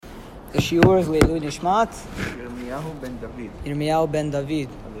The shiur is Leilu Nishmat Yirmiyahu ben David.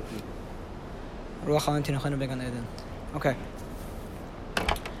 Ruach HaOlam Tinuchenu Began Eden. Okay.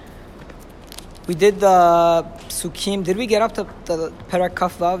 We did the Psukim. Did we get up to the Perek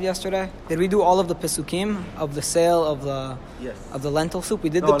Kaf Vav yesterday? Did we do all of the Psukim of the sale of the lentil soup? We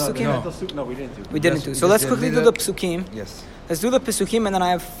did the Psukim? No, lentil soup, no, we didn't do. We didn't do. So let's quickly do the Psukim. Yes. Let's do the Psukim, and then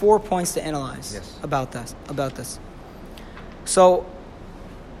I have 4 points to analyze about this. So,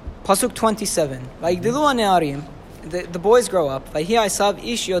 Pasuk 27. Vayigdilu hane'arim. The boys grow up. Vayhi Esav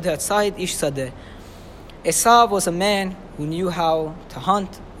ish yodeh tzayid ish sadeh. Esav was a man who knew how to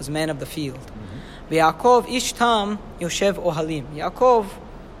hunt, was a man of the field. Yaakov ish tam yoshev ohalim. Yaakov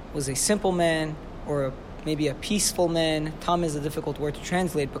was a simple man, or maybe a peaceful man. Tam is a difficult word to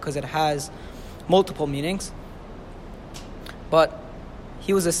translate because it has multiple meanings. But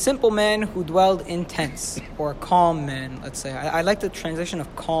he was a simple man who dwelled in tents, or a calm man, let's say. I like the translation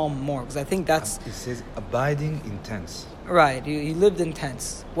of calm more, because I think that's... It says abiding in tents. Right, he lived in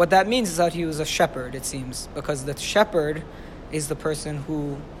tents. What that means is that he was a shepherd, it seems, because the shepherd is the person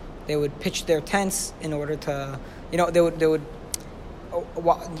who... They would pitch their tents in order to... the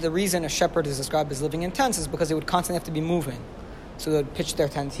reason a shepherd is described as living in tents is because they would constantly have to be moving. So they would pitch their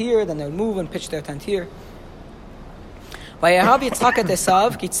tent here, then they would move and pitch their tent here. Vayahav Yitzchak et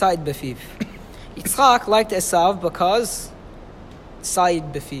Esav ki tzayid befiv. Yitzchak liked Esav because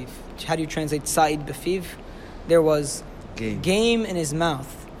tzayid befiv. How do you translate tzayid befiv? There was game in his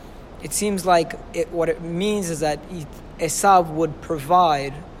mouth. It seems like what it means is that Esav would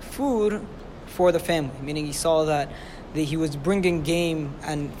provide food for the family, meaning he saw that he was bringing game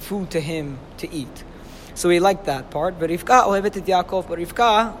and food to him to eat. So he liked that part. But Rivka ohevet et Yaakov, but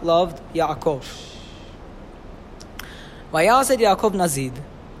Rivka loved Yaakov. Vayazed Yaakov Nazid.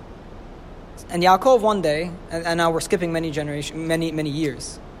 And Yaakov one day, and now we're skipping many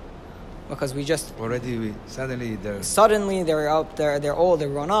years, because we just suddenly they're up, they're old, they're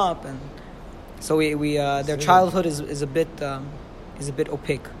grown up, and so their childhood is a bit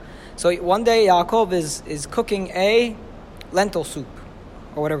opaque. So one day Yaakov is cooking a lentil soup,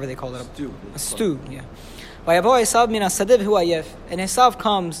 or whatever they call it, a stew. Yeah. Vayavo Esav min hasadeh v'hu ayef, and Esav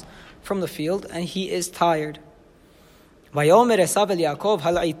comes from the field and he is tired. Vayomer Esav el Yaakov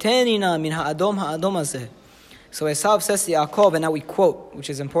hal'itenina min ha'adom hazeh. So Esav says to Yaakov, and now we quote, which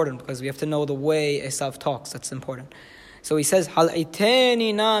is important because we have to know the way Esav talks. That's important. So he says,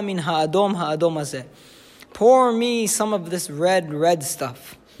 hal'itenina min ha'adom hazeh. Pour me some of this red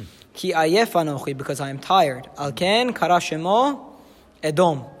stuff. Ki ayef anochi, because I am tired. Alken kara shemo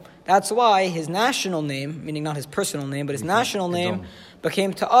Edom. That's why his national name, meaning not his personal name, but his national name,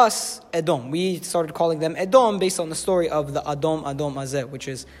 became to us Edom. We started calling them Edom based on the story of the Adom Azeh, which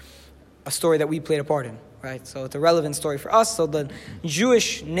is a story that we played a part in, right? So it's a relevant story for us. So the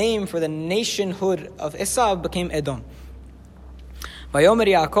Jewish name for the nationhood of Esav became Edom. Vayomer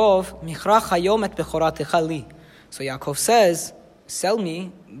Yaakov, Michrach hayom et bechoratecha li. So Yaakov says, sell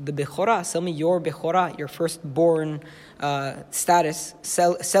me the bechorah, sell me your bechorah, your firstborn status,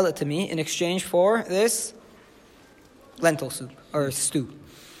 sell it to me in exchange for this lentil soup, or stew.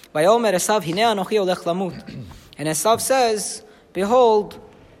 Vayomer Esav, hinei anochi olech lamut. And Esav says, behold,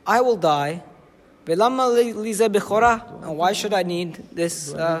 I will die. Velama li ze bechorah. And why should I need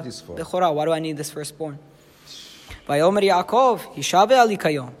this bechorah? Why do I need this firstborn? Vayomer Yaakov, hishaveh ali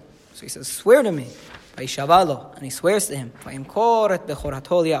kayom. So he says, swear to me. Vayishavah, and he swears to him. Vayimkor et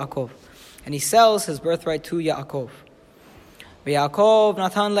bechorato Yaakov, and he sells his birthright to Yaakov. Yaakov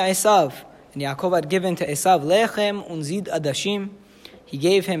natan le'Esav, and Yaakov had given to Esav lechem unzid adashim. He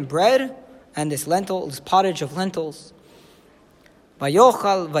gave him bread and this pottage of lentils.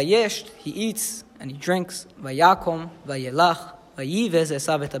 Vayochal vayesh, he eats and he drinks. Vayakom vayelach vayivez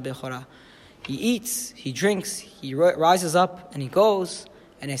Esav et bechorah. He eats, he drinks, he rises up and he goes.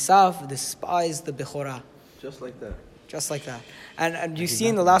 And Esav despised the Bechorah. Just like that. And you see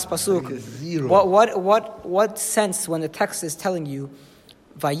in the last pasuk, what sense when the text is telling you,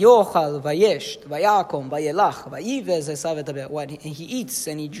 Vayochal, Vayesh, Vayakom, Vayelach, Vayivez Esav et Bechorah. What he eats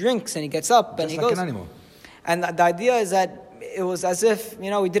and he drinks and he gets up and he goes. Just like an animal. And the idea is that it was as if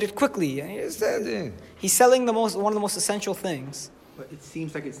he did it quickly. He's selling one of the most essential things. But it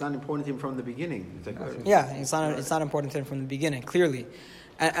seems like it's not important to him from the beginning. It's not important to him from the beginning, clearly.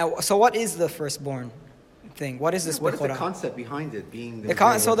 And so what is the firstborn thing? What is this bechorah? What is the concept behind it being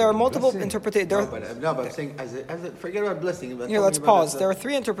so there are multiple interpretations. But I'm saying, forget about blessing. Let's pause. There are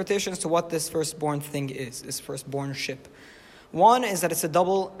 3 interpretations to what this firstborn thing is, this firstbornship. One is that it's a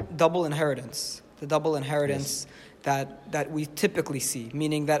double inheritance. The double inheritance that we typically see,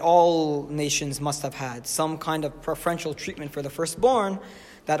 meaning that all nations must have had some kind of preferential treatment for the firstborn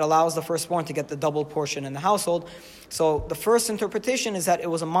that allows the firstborn to get the double portion in the household. So the first interpretation is that it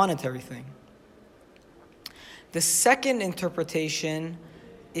was a monetary thing. The second interpretation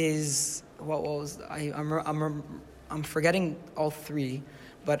is, I'm forgetting all three,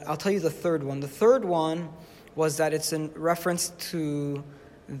 but I'll tell you the third one. The third one was that it's in reference to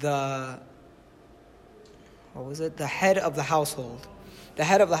the head of the household. The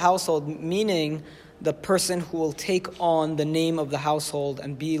head of the household, meaning the person who will take on the name of the household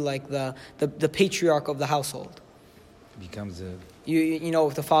and be like the patriarch of the household. Becomes a... You know,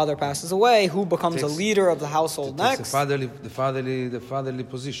 if the father passes away, who becomes a leader of the household next? The fatherly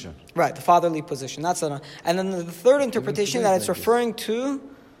position. Right, the fatherly position. And then the third interpretation that it's referring to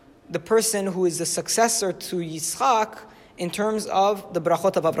the person who is the successor to Yitzchak in terms of the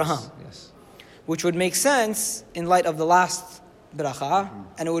brachot of Abraham. Yes. Which would make sense in light of the last bracha,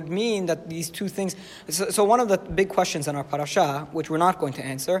 and it would mean that these two things... So one of the big questions in our parasha, which we're not going to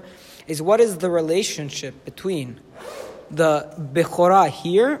answer, is what is the relationship between the Bechorah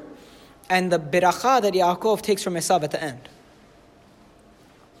here and the bracha that Yaakov takes from Esav at the end?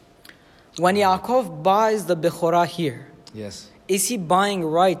 When Yaakov buys the Bechorah here, yes, is he buying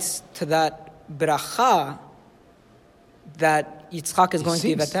rights to that bracha that Yitzchak is going to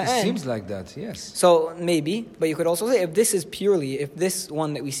give at the end? It seems like that, yes. So maybe, but you could also say if this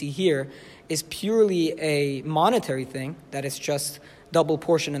one that we see here is purely a monetary thing, that it's just double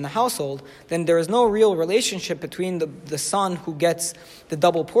portion in the household, then there is no real relationship between the son who gets the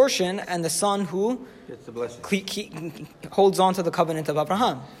double portion and the son who gets the blessing. Holds on to the covenant of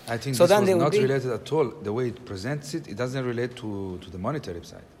Abraham. I think so this then was not related at all. The way it presents it doesn't relate to the monetary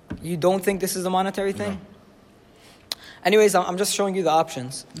side. You don't think this is a monetary thing? No. Anyways, I'm just showing you the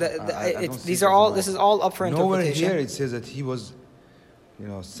options. This is all up for interpretation. Nowhere here it says that he was,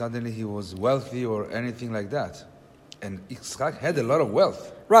 suddenly he was wealthy or anything like that. And Yitzchak had a lot of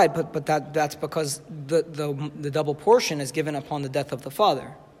wealth. Right, but that's because the double portion is given upon the death of the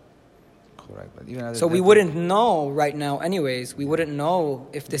father. Correct. But even so we wouldn't know right now anyways. We wouldn't know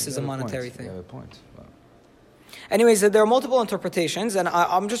if this is a monetary thing. You have a point. Wow. Anyways, there are multiple interpretations, and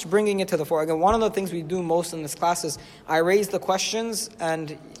I'm just bringing it to the fore. Again, one of the things we do most in this class is I raise the questions,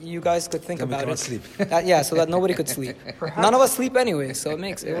 and you guys could think about it. Sleep. So that nobody could sleep. None of us sleep anyway, so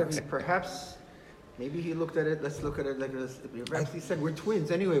it works. Perhaps, maybe he looked at it. Let's look at it like this. Perhaps he said, "We're twins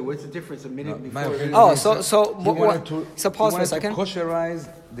anyway. What's the difference? A minute before." So pause for a second. To kosherize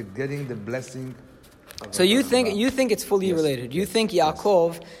getting the blessing. So you think it's fully related. You think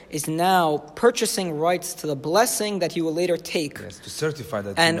Yaakov is now purchasing rights to the blessing that he will later take. Yes, to certify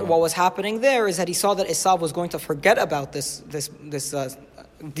that. And what was happening there is that he saw that Esav was going to forget about this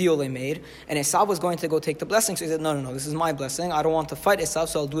deal they made, and Esav was going to go take the blessing. So he said, no, this is my blessing. I don't want to fight Esav,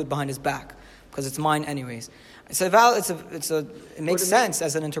 so I'll do it behind his back because it's mine anyways. It makes sense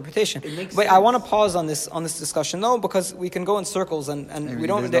as an interpretation. But I want to pause on this discussion though, because we can go in circles and we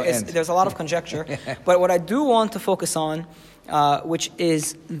don't. There's a lot of conjecture. But what I do want to focus on, which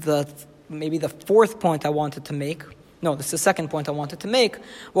is maybe the fourth point I wanted to make. No, this is the second point I wanted to make.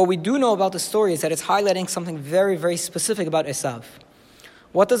 What we do know about the story is that it's highlighting something very, very specific about Esav.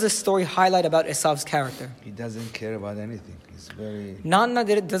 What does this story highlight about Esav's character? He doesn't care about anything. He's very... Not that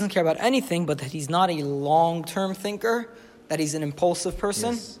it doesn't care about anything, but that he's not a long-term thinker, that he's an impulsive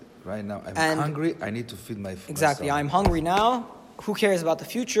person. Yes. Right now, I'm hungry. I need to feed my family. Exactly. I'm hungry now. Who cares about the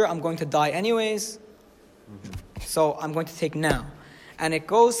future? I'm going to die anyways. Mm-hmm. So I'm going to take now. And it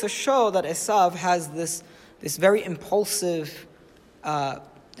goes to show that Esav has this very impulsive,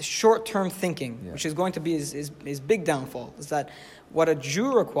 short-term thinking, which is going to be his big downfall, is that what a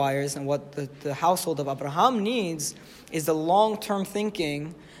Jew requires and what the household of Abraham needs is the long-term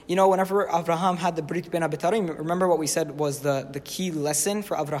thinking. Whenever Abraham had the Brit Ben Abitarim, remember what we said was the key lesson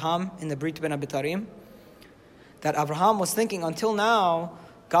for Abraham in the Brit Ben Abitarim? That Abraham was thinking, until now,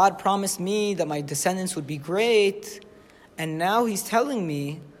 God promised me that my descendants would be great, and now he's telling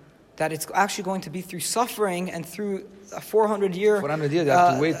me that it's actually going to be through suffering and through a 400-year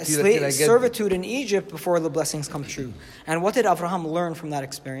servitude in Egypt before the blessings come true. And what did Abraham learn from that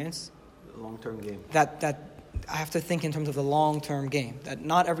experience? The long-term game. That I have to think in terms of the long-term game, that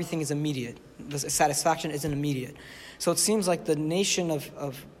not everything is immediate. The satisfaction isn't immediate. So it seems like the nation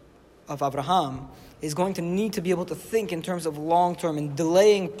of Abraham is going to need to be able to think in terms of long-term and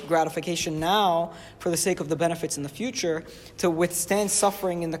delaying gratification now for the sake of the benefits in the future, to withstand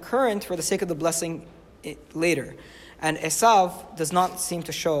suffering in the current for the sake of the blessing later. And Esav does not seem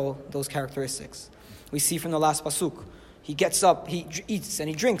to show those characteristics. We see from the last pasuk, he gets up, he eats and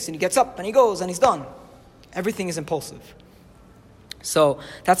he drinks and he gets up and he goes and he's done. Everything is impulsive. So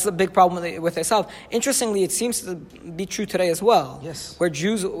that's the big problem with Esav. Interestingly, it seems to be true today as well. Yes. Where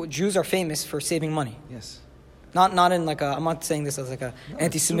Jews are famous for saving money. Yes. Not in like I'm not saying this as like a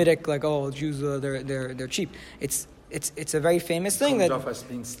anti-Semitic like Jews they're cheap. It's a very famous thing comes that off as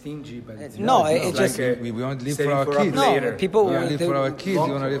being stingy, but it's just we want to live saving for our for kids. up no later. people We want to live for our kids. You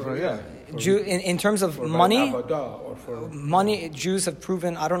want to live for in terms of for money. or for Money, Jews have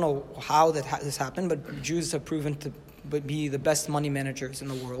proven, I don't know how this happened, but Jews have proven to be the best money managers in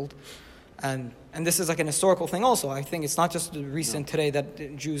the world. And this is like an historical thing also. I think it's not just recent today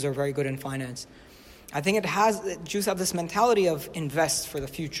that Jews are very good in finance. I think Jews have this mentality of invest for the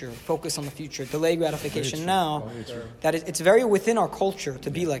future, focus on the future, delay gratification now. That it's very within our culture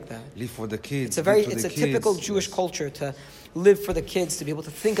to be like that. Live for the kids. It's a typical Jewish culture to live for the kids, to be able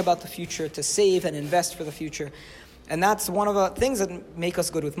to think about the future, to save and invest for the future. And that's one of the things that make us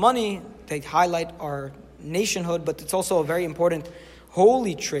good with money. They highlight our nationhood, but it's also a very important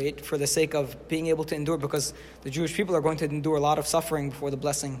holy trait for the sake of being able to endure, because the Jewish people are going to endure a lot of suffering before the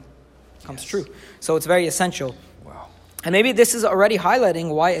blessing comes true. So it's very essential. Wow. And maybe this is already highlighting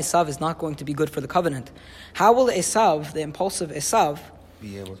why Esav is not going to be good for the covenant. How will Esav, the impulsive Esav,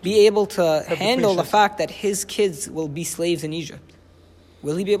 be able to handle the fact that his kids will be slaves in Egypt?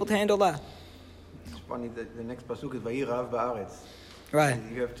 Will he be able to handle that? It's funny that the next pasuk is Vayirav ba'aretz. Right.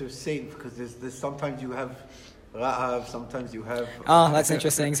 You have to save, because there's sometimes you have Ra'av, sometimes you have... Oh, that's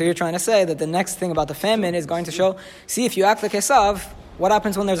interesting. So you're trying to say that the next thing about the famine is going to show, see, if you act like Esav, what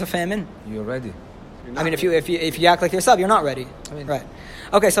happens when there's a famine? You're ready. I mean, if you act like Esav, you're not ready. Right.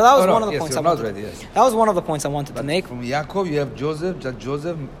 Okay, so that was one of the points I wanted. That was one of the points I wanted to make. From Yaakov, you have Joseph. That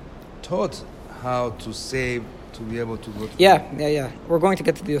Joseph taught how to save, to be able to go to... Yeah. We're going to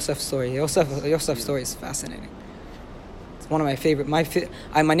get to the Yosef story. Yosef's story is fascinating. It's one of my favorite.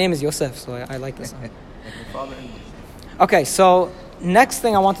 My name is Yosef, so I like this one. Okay, so next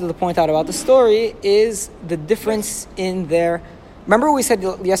thing I wanted to point out about the story is the difference in their... Remember we said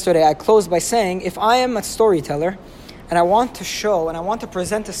yesterday, I closed by saying, if I am a storyteller and I want to show and I want to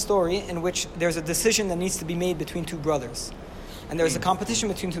present a story in which there's a decision that needs to be made between two brothers, and there's a competition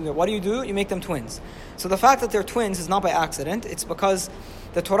between two brothers, what do? You make them twins. So the fact that they're twins is not by accident. It's because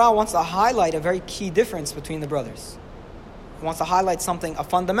the Torah wants to highlight a very key difference between the brothers. It wants to highlight something, a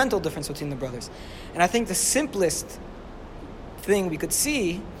fundamental difference between the brothers. And I think the simplest thing we could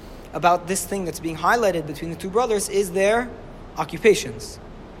see about this thing that's being highlighted between the two brothers is their occupations.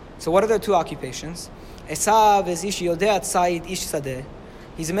 So what are their two occupations? Esav is ish yodeh tzayid ish sadeh.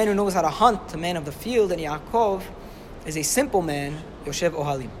 He's a man who knows how to hunt, a man of the field, and Yaakov is a simple man, Yoshev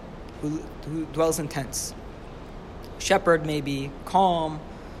Ohalim, who dwells in tents. Shepherd may be calm,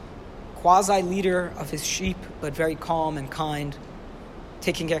 quasi-leader of his sheep, but very calm and kind,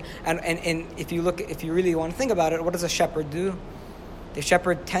 taking care. And if you really want to think about it, what does a shepherd do? The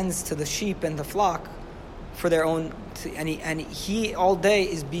shepherd tends to the sheep and the flock for their own, and he all day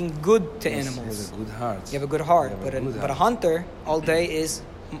is being good to animals. He has a good heart. You have a good heart, but a hunter all day is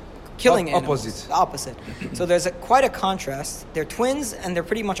killing animals. Opposite. So there's quite a contrast. They're twins and they're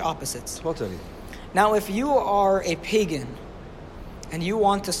pretty much opposites. Totally. Now, if you are a pagan and you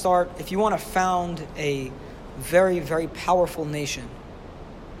want to found a very, very powerful nation,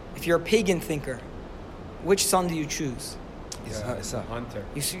 if you're a pagan thinker, which son do you choose? It's a hunter.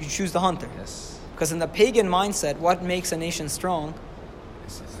 You choose the hunter. Yes. Because in the pagan mindset, what makes a nation strong?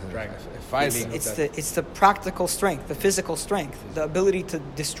 It's the practical strength, the physical strength, the ability to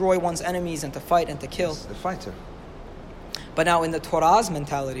destroy one's enemies and to fight and to kill. The fighter. But now in the Torah's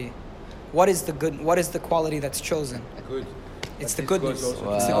mentality, what is the quality that's chosen? Good. It's the goodness.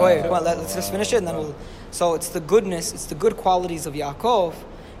 Wow. Let's just finish it and then So it's the goodness, it's the good qualities of Yaakov,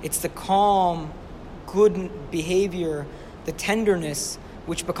 it's the calm, good behavior, the tenderness,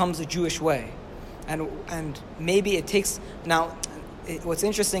 which becomes a Jewish way. And maybe it takes... Now, what's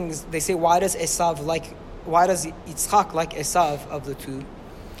interesting is they say, why does Yitzchak like Esav of the two?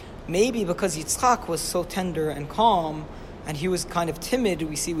 Maybe because Yitzchak was so tender and calm, and he was kind of timid.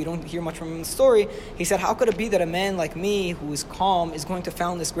 We don't hear much from him in the story. He said, how could it be that a man like me, who is calm, is going to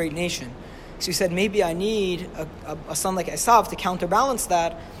found this great nation? So he said, maybe I need a son like Esav to counterbalance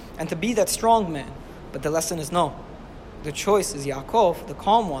that and to be that strong man. But the lesson is no. The choice is Yaakov, the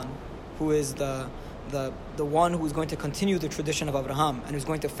calm one, who is the one who is going to continue the tradition of Abraham and who's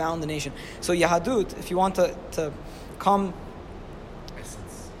going to found the nation. So Yahadut, if you want to come...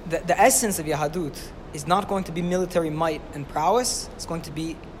 The essence of Yahadut is not going to be military might and prowess. It's going to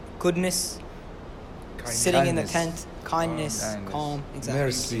be goodness, sitting in the tent, kindness, calm, exactly.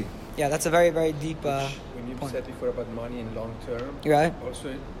 Mercy. Yeah, that's a very, very deep when you point. said before about money in long term, Right.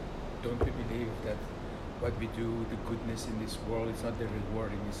 also, don't we believe that what we do, the goodness in this world, it's not the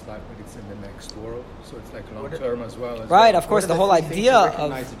reward in this life, but it's in the next world. So it's like long term as well. Right, of course, the whole idea of...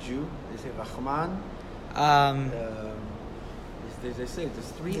 recognize a Jew, they say Rahman. They say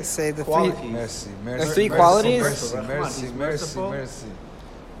there's three qualities. Mercy. There's three qualities. Mercy.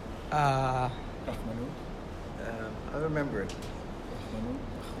 I remember it.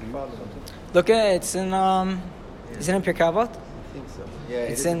 Look at it, it's in isn't it in Pirkei Avot? I think so. Yeah,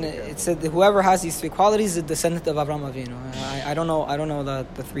 It said whoever has these three qualities is a descendant of Avraham Avinu. I don't know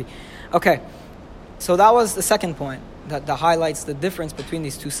the three. Okay, so that was the second point that highlights the difference between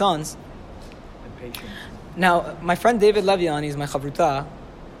these two sons. And patience. Now, my friend David Levian, he's my chavruta.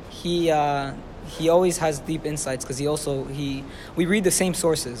 He always has deep insights because we read the same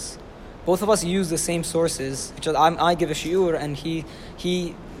sources. Both of us use the same sources. I give a shiur, and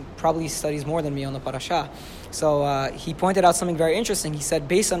he probably studies more than me on the parasha. So he pointed out something very interesting. He said,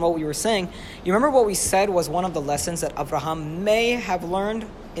 based on what we were saying, you remember what we said was one of the lessons that Abraham may have learned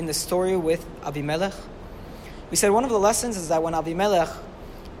in the story with Avimelech? We said one of the lessons is that when Avimelech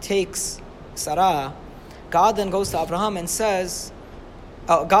takes Sarah, God then goes to Abraham and says,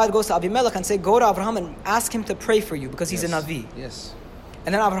 God goes to Avimelech and says, go to Abraham and ask him to pray for you because he's a Navi. Yes.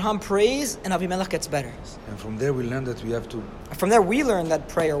 And then Abraham prays and Avimelech gets better. And from there we learn that we have to... From there we learn that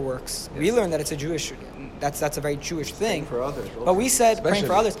prayer works. Yes. We learn that it's a Jewish... That's a very Jewish thing. For others. But we said praying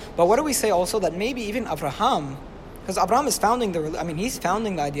for others. But what do we say also? That maybe even Abraham, because Abraham is he's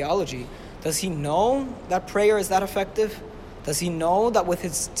founding the ideology. Does he know that prayer is that effective? Does he know that with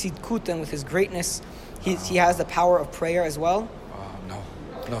his tzidkut and with his greatness, he has the power of prayer as well?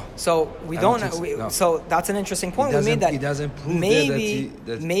 No. So we don't. So that's an interesting point we made. That he doesn't prove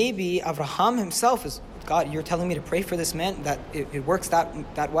maybe Abraham himself is God. You're telling me to pray for this man that it works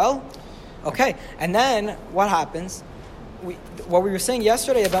that well. Okay, and then what happens? What we were saying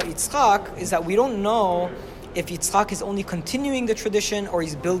yesterday about Yitzchak is that we don't know if Yitzchak is only continuing the tradition or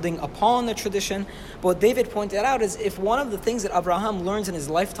he's building upon the tradition. But what David pointed out is if one of the things that Abraham learns in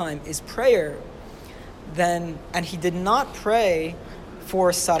his lifetime is prayer, and he did not pray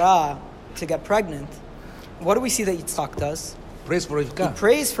for Sarah to get pregnant, what do we see that Yitzchak does? Prays for Rivka. He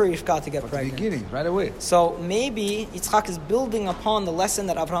prays for Rivka to get pregnant. The beginning, right away. So maybe Yitzchak is building upon the lesson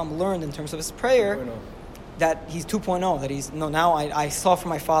that Abraham learned in terms of his prayer, that he's 2.0, that now I saw from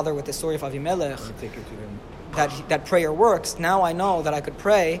my father with the story of Avimelech that prayer works. Now I know that I could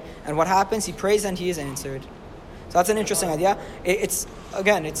pray, and what happens? He prays and he is answered. So that's an interesting idea. It's a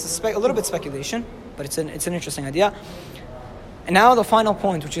little bit speculation, but it's an interesting idea. And now the final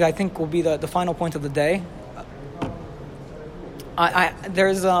point, which I think will be the final point of the day. I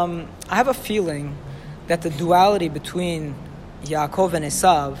have a feeling that the duality between Yaakov and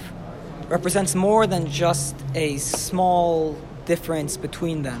Esav represents more than just a small difference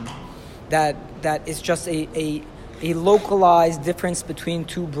between them. That is just a localized difference between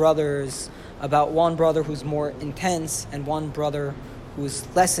two brothers, about one brother who's more intense and one brother who's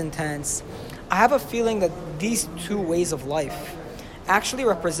less intense. I have a feeling that these two ways of life actually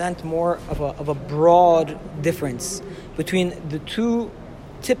represent more of a broad difference between the two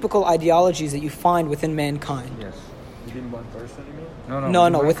typical ideologies that you find within mankind. Yes. Within one person, you mean?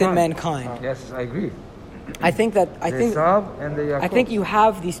 No, within mankind. Yes, I agree. I think Esav and the Yaakov. I think you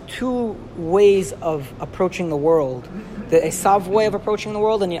have these two ways of approaching the world: the Esav way of approaching the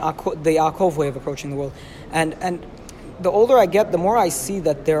world and the Yaakov way of approaching the world. And the older I get, the more I see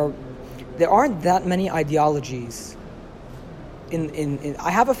that there aren't that many ideologies.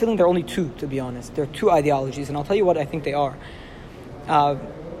 I have a feeling there are only two, to be honest. There are two ideologies, and I'll tell you what I think they are.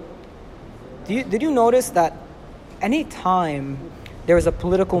 Did you notice that any time there is a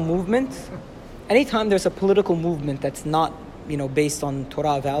political movement, that's not, based on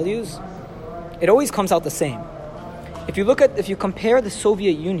Torah values, it always comes out the same. If you compare the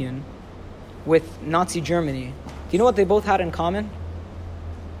Soviet Union with Nazi Germany, do you know what they both had in common?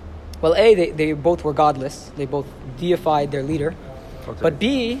 Well, A, they both were godless. They both deified their leader. Okay. But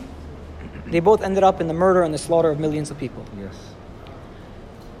B, they both ended up in the murder and the slaughter of millions of people. Yes.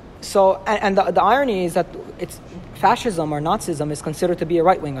 So, and the irony is that fascism or Nazism is considered to be a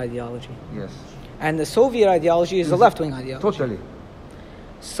right-wing ideology. Yes. And the Soviet ideology is a left-wing ideology. Totally.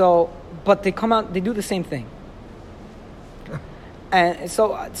 So, but they do the same thing. And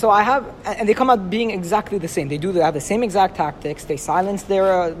and they come out being exactly the same. They have the same exact tactics. They silence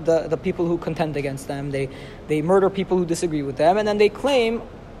the people who contend against them. They murder people who disagree with them, and then they claim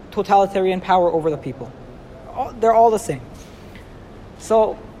totalitarian power over the people. They're all the same.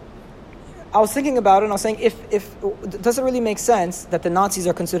 So I was thinking about it, and I was saying, if does it really make sense that the Nazis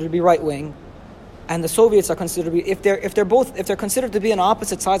are considered to be right wing, and the Soviets are considered to be, if they're considered to be on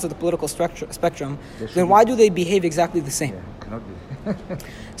opposite sides of the political spectrum, then why do they behave exactly the same? Yeah, cannot be.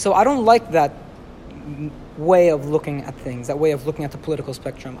 So I don't like that way of looking at things, that way of looking at the political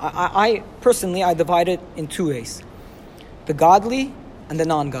spectrum. I personally divide it in two ways: the godly and the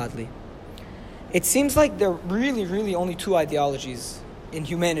non-godly. It seems like there are really, really only two ideologies in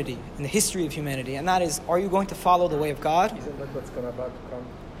humanity, in the history of humanity, and that is: are you going to follow the way of God? Isn't that what's about to come?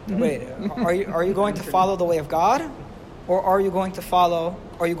 Wait, are you going to follow the way of God, or are you going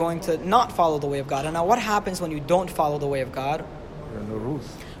to not follow the way of God? And now, what happens when you don't follow the way of God? There are no rules.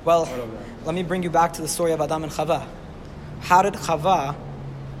 Well, let me bring you back to the story of Adam and Chava. How did Chava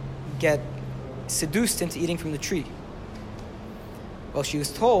get seduced into eating from the tree? Well, she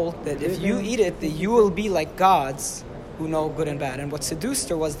was told that if you eat it, that you will be like gods who know good and bad. And what seduced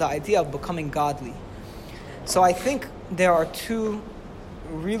her was the idea of becoming godly. So I think there are two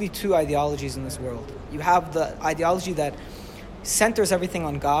ideologies in this world. You have the ideology that centers everything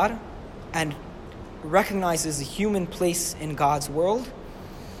on God and recognizes the human place in God's world,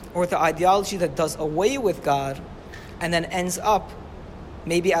 or the ideology that does away with God and then ends up,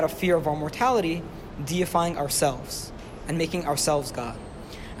 maybe out of fear of our mortality, deifying ourselves and making ourselves God.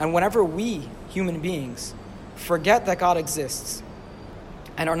 And whenever we, human beings, forget that God exists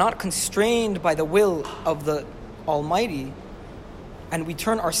and are not constrained by the will of the Almighty, and we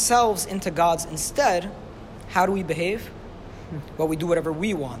turn ourselves into gods instead, how do we behave? Well, we do whatever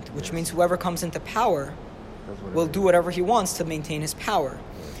we want, which means whoever comes into power will do whatever he wants to maintain his power,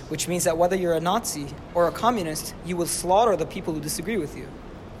 which means that whether you're a Nazi or a communist, you will slaughter the people who disagree with you.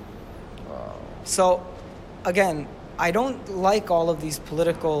 Wow. So, again, I don't like all of these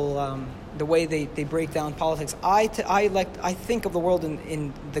political, the way they break down politics. I think of the world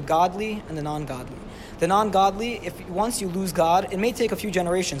in the godly and the non-godly. The non-godly, once you lose God, it may take a few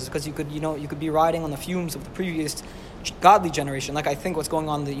generations, because you could be riding on the fumes of the previous godly generation. Like I think what's going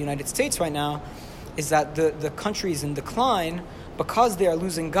on in the United States right now is that the country is in decline because they are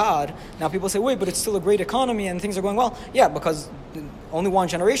losing God. Now people say, wait, but it's still a great economy and things are going well. Yeah, because only one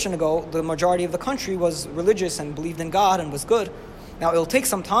generation ago, the majority of the country was religious and believed in God and was good. Now it'll take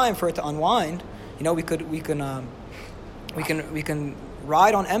some time for it to unwind. We can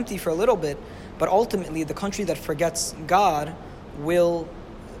ride on empty for a little bit, but ultimately the country that forgets God will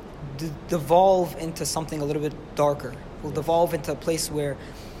devolve into something a little bit darker. Will devolve into a place where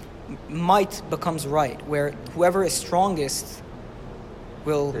might becomes right, where whoever is strongest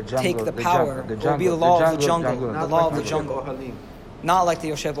will take the power. It will be the law of the jungle. The law of the jungle. Not like the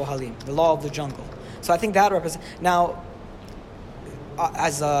Yoshev Ohalim. The law of the jungle. So I think that represents... Now,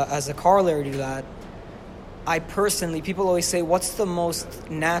 as a corollary to that, I personally... People always say, what's the most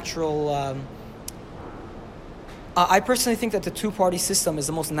natural... I personally think that the two-party system is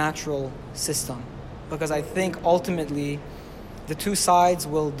the most natural system, because I think ultimately the two sides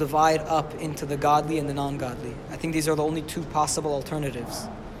will divide up into the godly and the non-godly. I think these are the only two possible alternatives.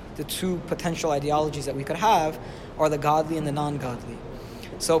 The two potential ideologies that we could have are the godly and the non-godly.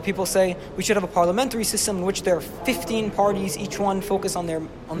 So people say we should have a parliamentary system in which there are 15 parties, each one focus on their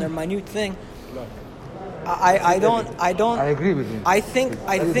minute thing. I don't. I agree with you. I think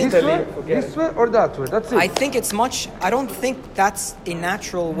this way or that way. That's it. I think it's much. I don't think that's a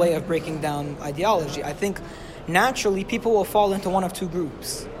natural way of breaking down ideology. I think naturally people will fall into one of two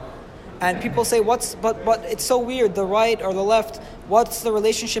groups, and people say, but it's so weird. The right or the left? What's the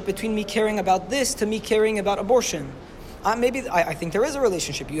relationship between me caring about this to me caring about abortion? I think there is a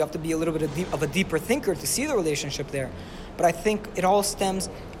relationship. You have to be a little bit of a deeper thinker to see the relationship there. But I think it all stems,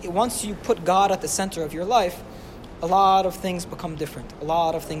 once you put God at the center of your life, a lot of things become different. A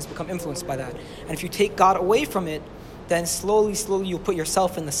lot of things become influenced by that. And if you take God away from it, then slowly you'll put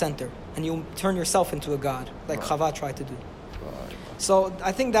yourself in the center. And you'll turn yourself into a God, like Chava tried to do. So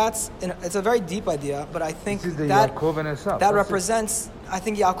I think it's a very deep idea, but I think that represents, I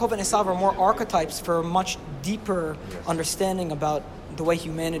think Yaakov and Esav are more archetypes for a much deeper understanding about the way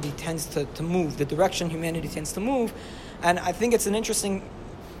humanity tends to move, the direction humanity tends to move. And I think it's an interesting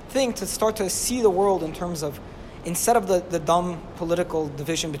thing to start to see the world in terms of, instead of the dumb political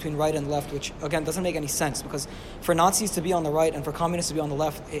division between right and left, which again doesn't make any sense, because for Nazis to be on the right and for communists to be on the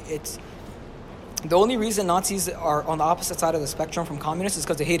left, it's the only reason Nazis are on the opposite side of the spectrum from communists is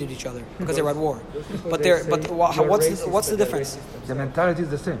because they hated each other, because they were at war. What's the difference? The mentality is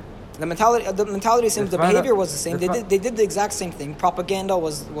the same. The mentality is the same. The behavior was the same. They did the exact same thing. Propaganda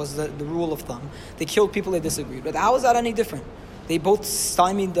was the rule of thumb. They killed people they disagreed with. How is that any different? They both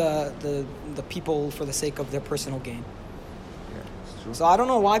stymied the people for the sake of their personal gain. Yeah, it's true. So I don't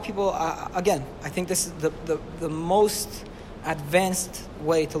know why people. Again, I think this is the most advanced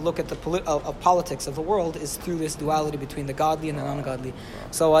way to look at the politics of the world is through this duality between the godly and the non-godly.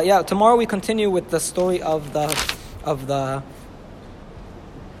 So tomorrow we continue with the story of the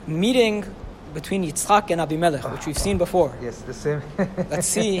meeting between Yitzchak and Abimelech, which we've seen before. Yes, the same. Let's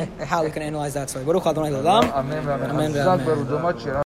see how we can analyze that story. Baruch Adonai L'olam. Amen.